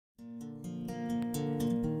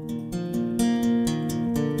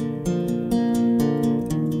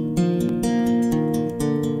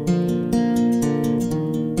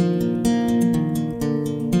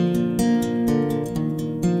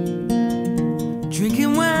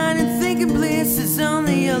second bliss is on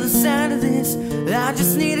the other side of this. I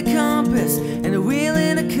just need a compass and a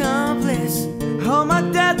willing accomplice. Oh, my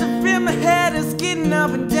dad's in my head is getting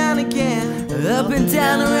up and down again. Up and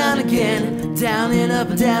down, around again, down and up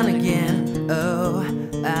and down again. Oh,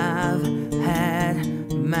 I've had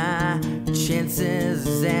my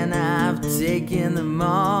chances and I've taken them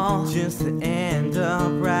all, just to end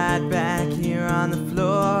up right back here on the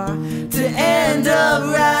floor. To end up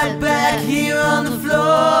right back here on the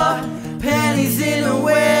floor. Pennies in a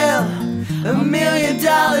well, $1 million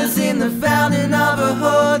in the fountain of a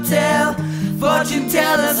hotel. Fortune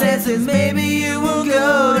teller says that maybe you will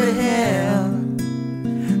go to hell,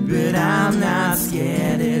 but I'm not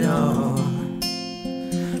scared at all.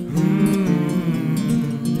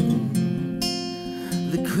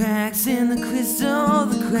 The cracks in the crystal,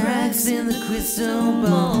 the cracks in the crystal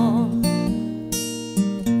ball.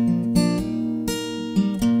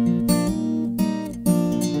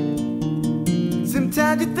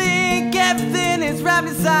 Sometimes you think everything is right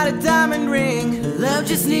beside a diamond ring. Love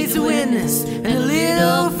just needs a witness, and a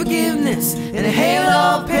little forgiveness, and a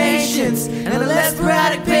halo of patience, and a less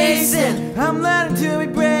sporadic pacing. I'm learning to be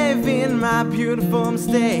brave in my beautiful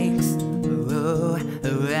mistakes. Oh,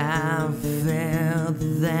 I've felt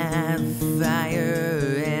that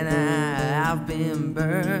fire, and I've been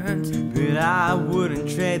burnt. But I wouldn't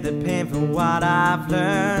trade the pain for what I've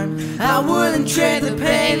learned. I wouldn't trade the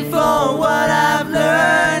pain for what I've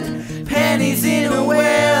learned. Pennies in a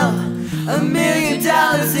well, $1 million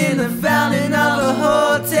in the fountain of a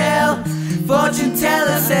hotel. Fortune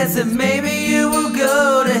teller says that maybe you will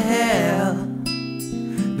go to hell,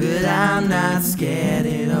 but I'm not scared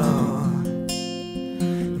at all.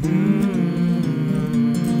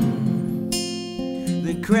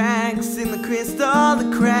 The cracks in the crystal,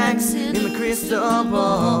 the cracks in the crystal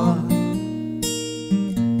ball.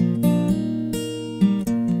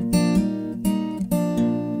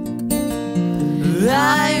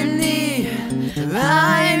 Irony,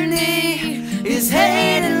 irony is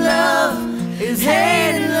hate and love, is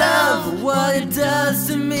hate and love. What it does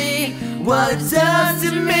to me, what it does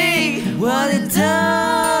to me, what it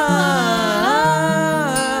does.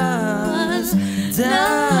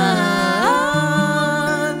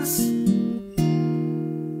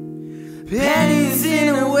 Pennies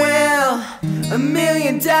in a well, $1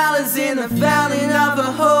 million in the fountain of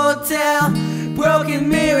a hotel. Broken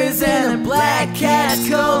mirrors and a black cat's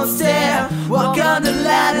cold stare. Walk under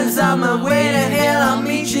ladders on my way to hell, I'll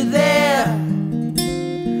meet you there.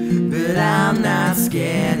 But I'm not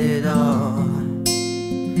scared at all.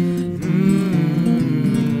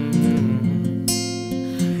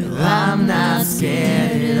 I'm not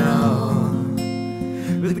scared at all.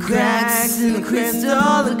 The cracks in the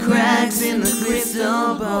crystal, the cracks in the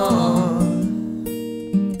crystal ball.